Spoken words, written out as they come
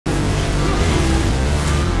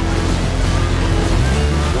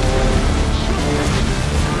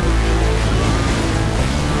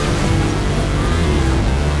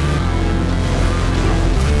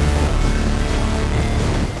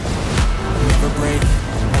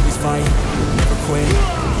fight, never quit,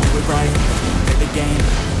 do it right, play the game,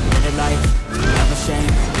 win it life, have no shame,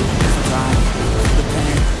 there's no time, feel the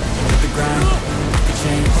pain, the grind, the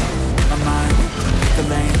change, my mind, the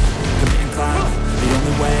lane, commit and climb, the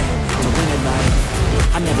only way to win it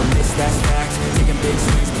life. I never miss, that's fact, taking big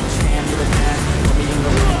swings, put your hand to the bat, put me in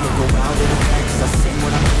the ring, we'll go out in the back, cause I sing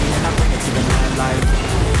what I mean and I bring it to the mad light.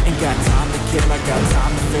 Ain't got time to kill, I got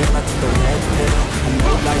time to feel, I took the red pill, I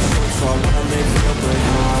know life's short so I wanna live real, but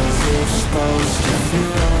how's it supposed to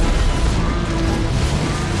feel?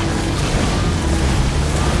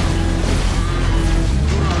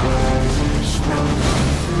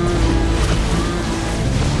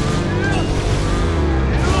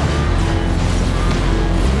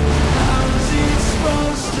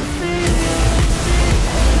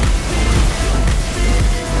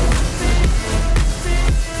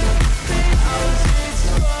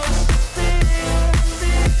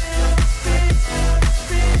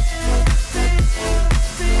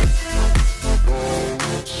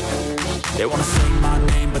 They wanna say my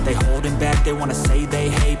name, but they holding back. They wanna say they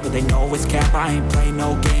hate, but they know it's cap. I ain't play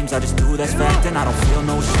no games, I just do that's fact. And I don't feel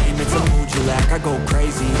no shame, it's a mood you lack. I go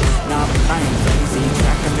crazy, nah, but I ain't lazy.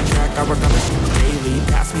 Track after track, I work on the shit daily.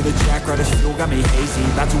 Pass me the jack, right as fuel, got me hazy.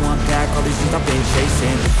 About to unpack all these things I've been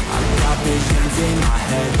chasing. I've got visions in my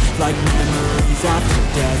head, like memories after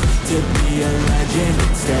death. To be a legend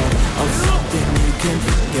instead of something you can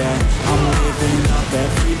forget. I'm living up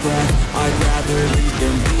every breath, I'd rather lead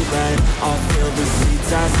than be led. I'll fill the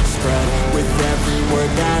seats as I spread with every word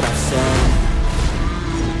that I've said.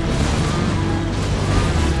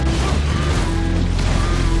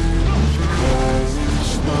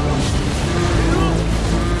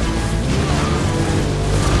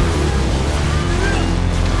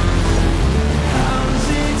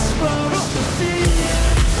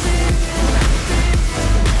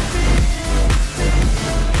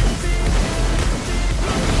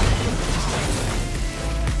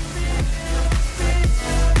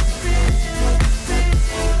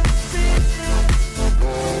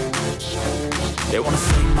 They wanna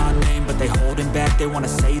say my name, but they holding back. They wanna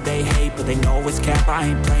say they hate, but they know it's cap. I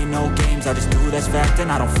ain't play no games, I just do that's fact.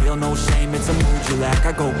 And I don't feel no shame, it's a mood you lack.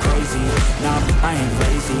 I go crazy, nah, but I ain't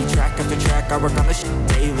lazy. Track after track, I work on the shit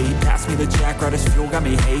daily. Pass me the jack, right as fuel, got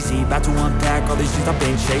me hazy. About to unpack all these things I've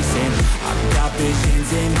been chasing. I've got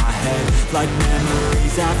visions in my head, like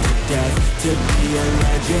memories after death. To be a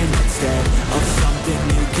legend instead of something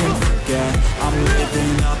you can forget. I'm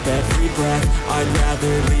living up every breath, I'd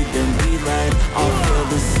rather lead than be led. I'll fill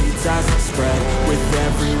the seats as I spread with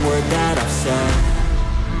every word that I've said.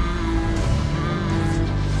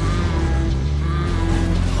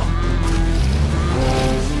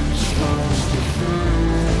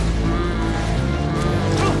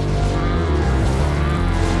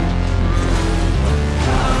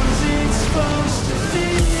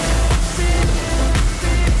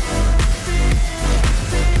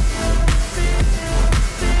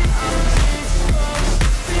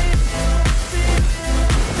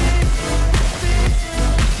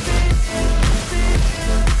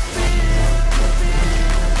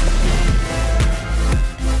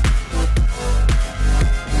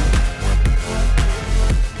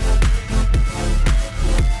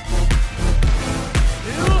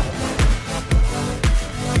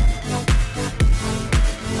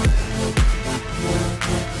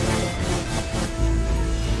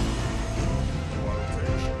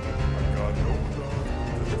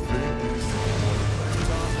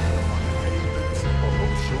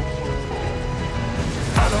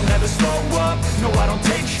 No, I don't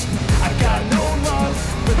take shit. I got no love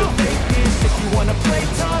for the fakeness. If you wanna play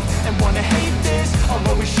tough and wanna hate this, I'll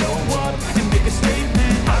always show up and make a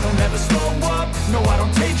statement. I don't ever slow up, no, I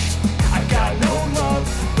don't take shit. I got no love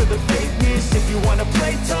for the fakeness. If you wanna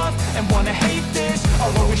play tough and wanna hate this,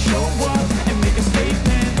 I'll always show up and make a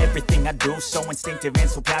statement. Everything I do so instinctive and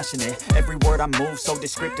so passionate. Every word I move so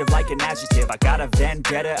descriptive like an adjective. I got a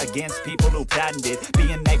vendetta against people who patented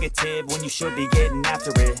being negative when you should be getting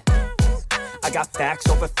after it. I got facts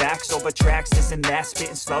over tracks, this and that.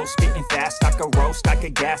 Spitting slow, spitting fast. I could roast, I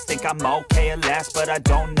could gas. Think I'm okay at last, but I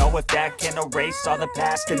don't know if that can erase all the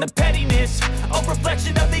past. And the pettiness, a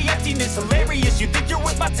reflection of the emptiness. Hilarious, you think you're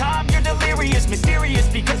with my time, you're delirious. Mysterious,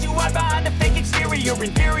 because you hide behind a fake exterior.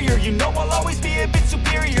 Inferior, you know I'll always be a bit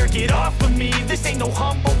superior. Get off of me, this ain't no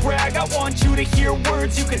humble brag. I want you to hear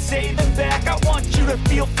words, you can say them back. I want you to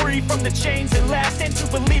feel free from the chains that last, and to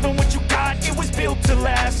believe in what you got, it was built to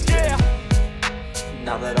last, yeah.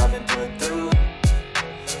 Now that I've been put through,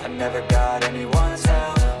 I never got anyone's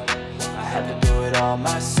help. I had to do it all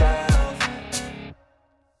myself.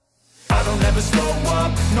 I don't ever slow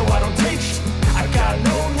up, no I don't take shit. I got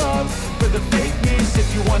no love the fakeness. If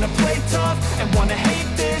you wanna play tough and wanna hate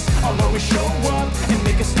this, I'll always show up and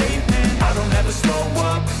make a statement. I don't ever slow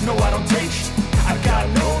up, no I don't take I got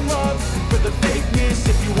no love for the fakeness.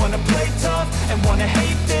 If you wanna play tough and wanna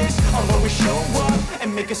hate this, I'll always show up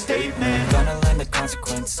and make a statement. Gonna learn the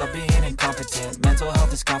consequence of being incompetent. Mental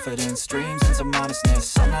health is confidence, dreams and some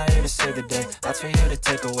honestness. I'm not here to save the day, that's for you to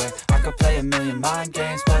take away. I could play a million mind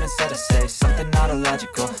games, but instead I say something not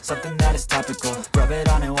illogical, something that is topical. Rub it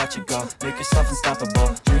on and watch it go, make yourself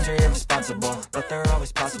unstoppable. Dreams are irresponsible, but they're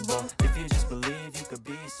always possible. If you just believe, you could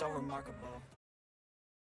be so remarkable.